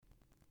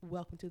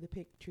Welcome to the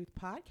Pick Truth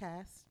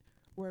Podcast,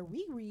 where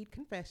we read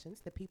confessions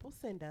that people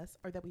send us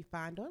or that we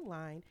find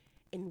online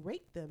and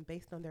rate them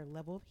based on their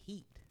level of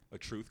heat. A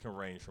truth can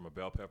range from a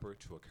bell pepper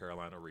to a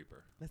Carolina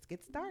Reaper. Let's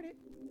get started.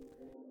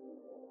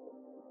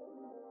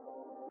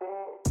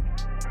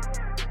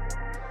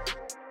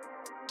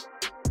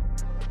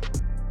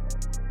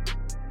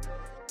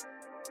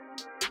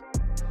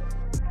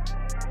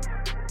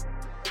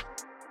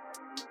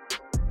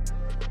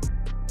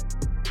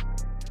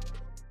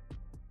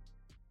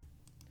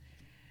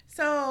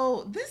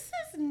 So this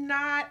is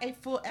not a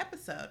full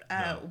episode.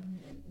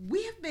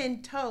 We have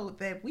been told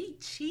that we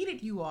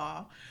cheated you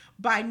all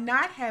by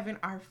not having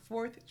our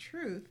fourth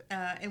truth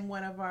in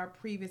one of our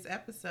previous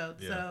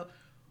episodes. Yeah. So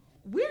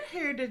we're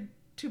here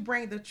to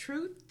bring the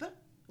truth,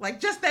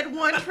 like just that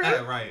one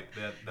truth. Right,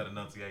 that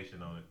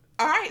enunciation on it.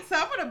 All right, so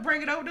I'm going to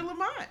bring it over to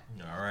Lamont.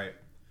 All right.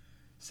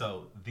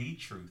 So the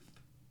truth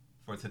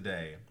for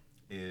today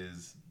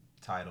is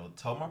titled,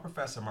 "Told my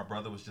professor my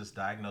brother was just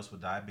diagnosed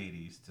with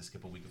diabetes to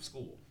skip a week of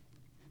school.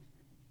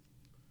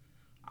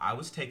 I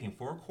was taking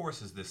 4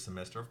 courses this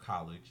semester of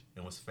college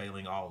and was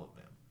failing all of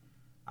them.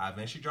 I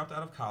eventually dropped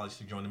out of college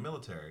to join the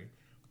military,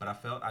 but I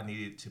felt I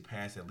needed to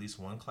pass at least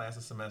one class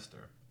a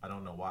semester. I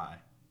don't know why.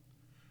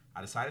 I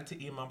decided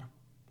to email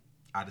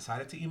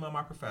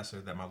my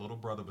professor that my little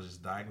brother was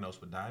just diagnosed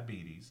with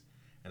diabetes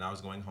and I was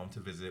going home to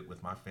visit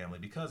with my family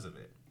because of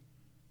it.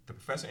 The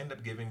professor ended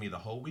up giving me the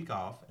whole week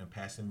off and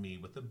passing me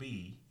with a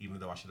B, even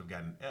though I should have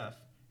gotten an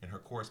F in her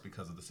course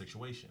because of the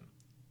situation.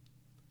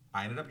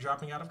 I ended up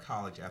dropping out of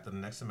college after the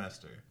next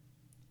semester.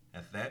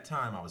 At that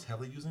time, I was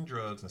heavily using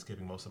drugs and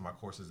skipping most of my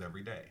courses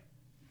every day.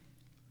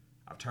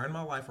 I've turned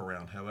my life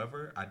around.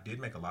 However, I did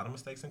make a lot of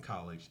mistakes in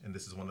college, and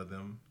this is one of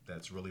them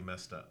that's really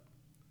messed up.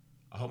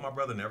 I hope my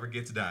brother never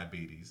gets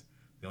diabetes.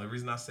 The only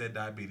reason I said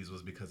diabetes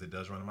was because it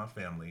does run in my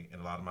family, and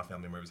a lot of my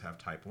family members have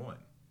type 1.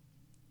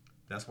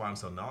 That's why I'm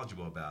so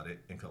knowledgeable about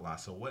it and could lie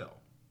so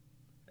well.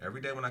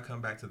 Every day when I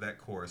come back to that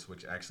course,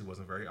 which actually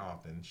wasn't very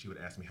often, she would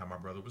ask me how my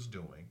brother was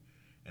doing,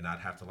 and I'd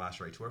have to lie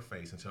straight to her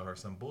face and tell her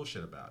some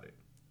bullshit about it.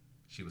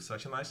 She was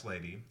such a nice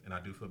lady, and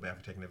I do feel bad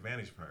for taking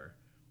advantage of her,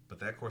 but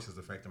that course has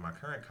affected my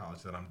current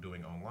college that I'm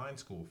doing online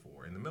school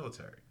for in the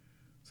military.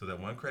 So that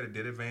one credit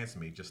did advance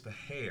me just a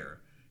hair.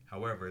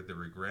 However, the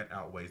regret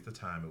outweighs the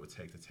time it would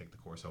take to take the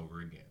course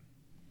over again."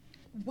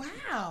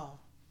 Wow.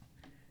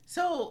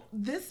 So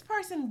this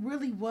person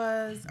really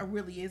was or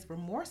really is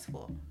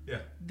remorseful.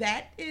 Yeah.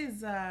 That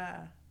is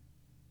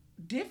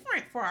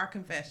different for our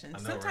confessions. I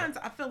know, Sometimes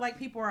I feel like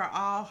people are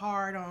all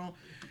hard on.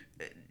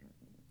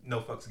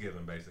 No fucks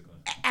given, basically.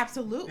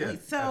 Absolutely. Yeah,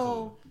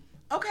 So,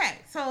 absolutely.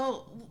 okay.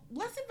 So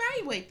let's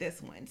evaluate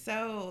this one.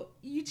 So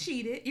you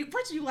cheated.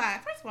 First you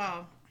lied. First of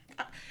all,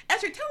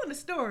 as you're telling the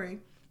story,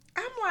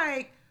 I'm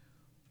like,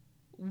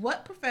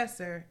 what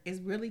professor is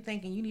really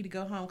thinking you need to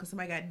go home because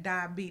somebody got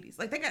diabetes?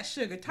 Like, they got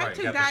sugar. Type Right,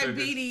 2 got the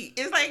diabetes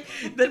is like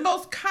the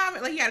most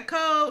common. Like, you got a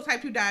cold,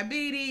 type 2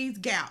 diabetes,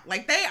 gout.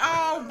 Like, they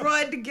all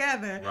run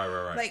together.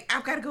 Right. Like,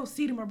 I've got to go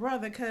see to my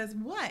brother because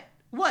what?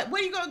 What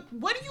are you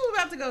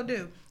about to go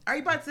do? Are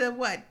you about to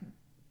what?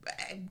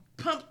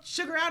 Pump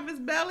sugar out of his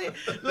belly?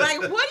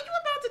 Like, what are you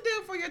about to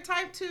do for your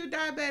type 2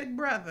 diabetic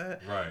brother?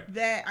 Right.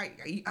 That I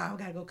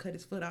gotta go cut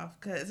his foot off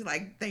because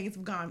like things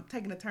have gone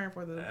taking a turn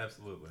for the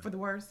Absolutely. for the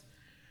worse.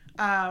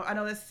 I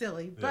know that's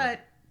silly,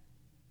 but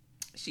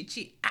she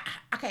cheat.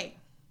 Okay,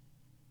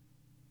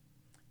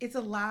 it's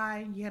a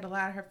lie. You had to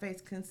lie to her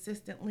face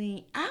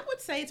consistently. I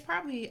would say it's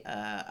probably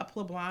a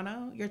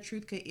poblano. Your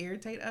truth could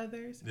irritate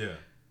others. Yeah.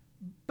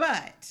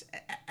 But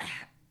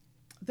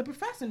the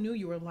professor knew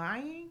you were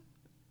lying,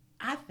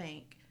 I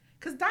think.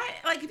 Because,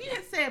 like, if you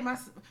had said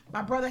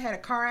my brother had a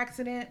car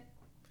accident,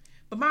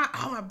 but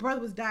my brother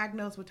was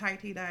diagnosed with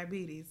type 2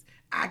 diabetes,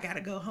 I got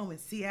to go home and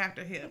see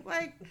after him.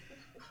 Like,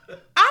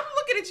 I'm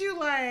looking at you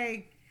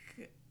like,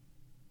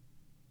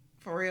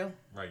 for real?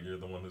 Right, you're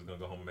the one who's going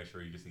to go home and make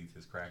sure he just eats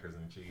his crackers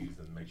and cheese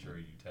and make sure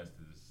you test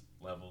his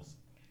levels.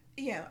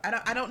 Yeah,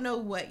 I don't know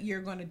what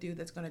you're going to do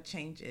that's going to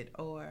change it.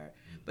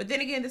 But then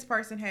again, this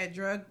person had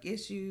drug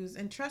issues.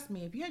 And trust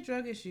me, if you had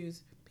drug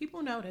issues,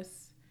 people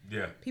notice.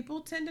 Yeah.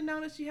 People tend to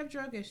notice you have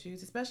drug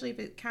issues, especially if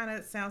it kind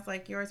of sounds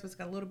like yours was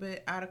a little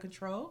bit out of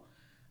control.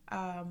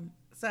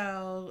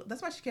 So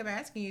that's why she kept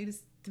asking you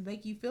to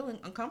make you feel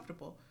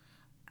uncomfortable.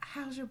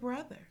 How's your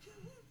brother?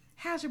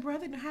 What's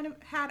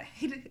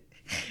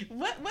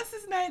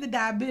his name? The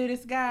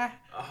diabetes guy?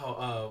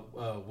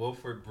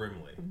 Wilford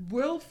Brimley.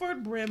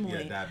 Wilford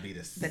Brimley. Yeah,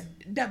 diabetes.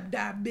 The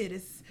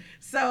diabetes.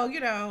 So,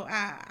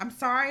 I'm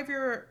sorry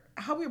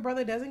I hope your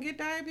brother doesn't get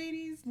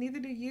diabetes. Neither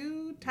do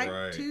you.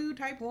 Type 2,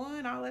 type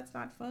 1, all that's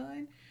not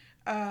fun.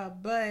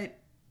 But,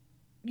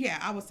 yeah,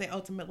 I would say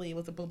ultimately it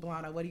was a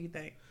poblano. What do you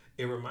think?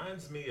 It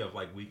reminds me of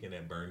like Weekend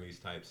at Bernie's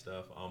type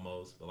stuff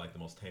almost, but like the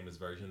most tamest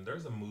version.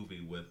 There's a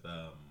movie with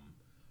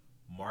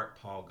Mark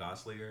Paul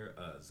Gosselaar,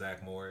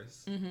 Zach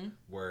Morris,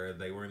 where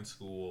they were in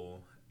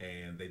school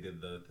and they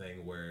did the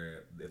thing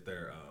where if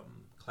their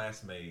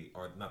classmate,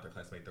 or not their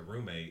classmate, their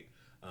roommate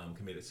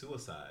committed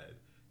suicide,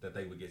 that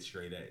they would get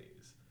straight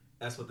A's.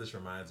 That's what this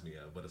reminds me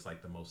of, but it's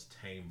like the most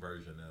tame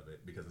version of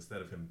it because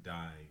instead of him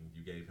dying,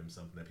 you gave him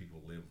something that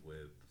people live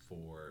with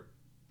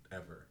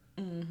forever.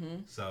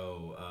 Mm-hmm.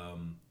 So,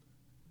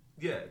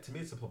 yeah, to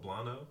me, it's a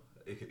poblano.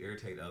 It could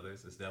irritate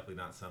others. It's definitely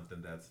not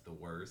something that's the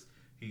worst.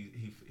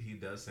 He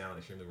does sound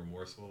extremely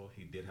remorseful.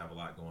 He did have a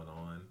lot going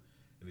on,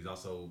 and he's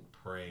also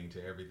praying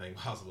to everything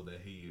possible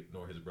that he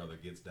nor his brother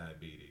gets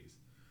diabetes.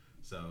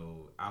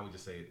 So I would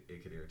just say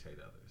it could irritate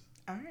others.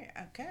 All right,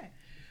 okay.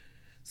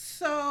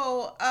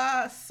 So,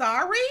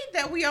 sorry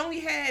that we only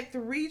had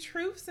 3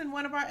 truths in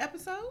one of our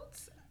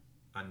episodes.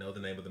 I know the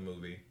name of the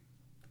movie.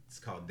 It's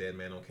called Dead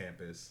Man on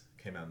Campus.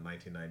 Came out in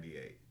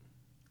 1998.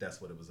 That's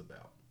what it was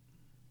about.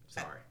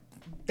 Sorry.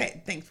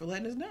 Thanks for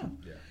letting us know.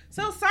 Yeah.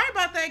 So sorry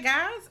about that,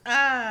 guys.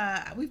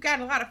 We've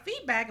gotten a lot of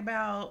feedback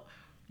about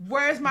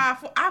where's my.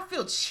 I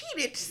feel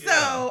cheated.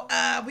 So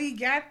we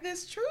got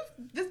this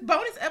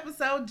bonus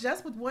episode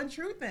just with 1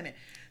 truth in it.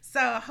 So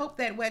I hope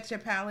that wets your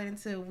palate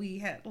until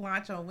we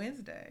launch on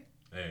Wednesday.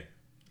 Hey,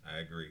 I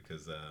agree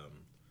because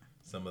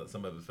some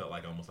of it felt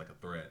like almost like a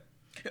threat.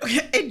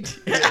 It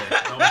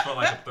almost felt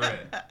like a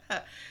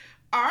threat.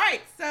 All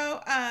right,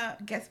 so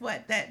guess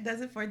what? That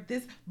does it for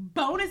this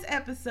bonus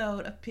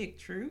episode of Pick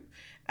Truth.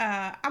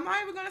 I'm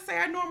not even going to say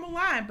our normal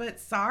line, but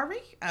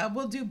sorry.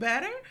 We'll do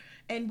better,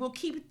 and we'll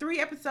keep 3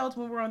 episodes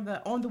when we're on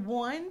the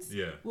ones.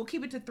 Yeah. We'll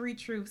keep it to 3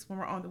 truths when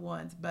we're on the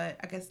ones, but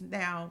I guess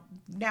now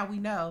we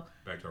know.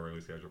 Back to our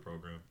regularly scheduled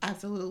program.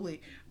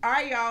 Absolutely. All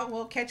right, y'all.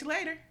 We'll catch you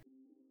later.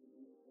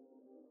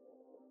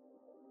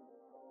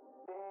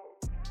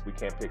 We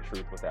can't pick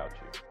truth without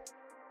you.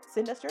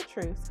 Send us your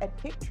truths at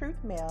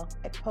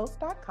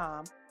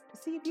picktruthmail@post.com to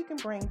see if you can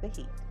bring the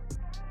heat.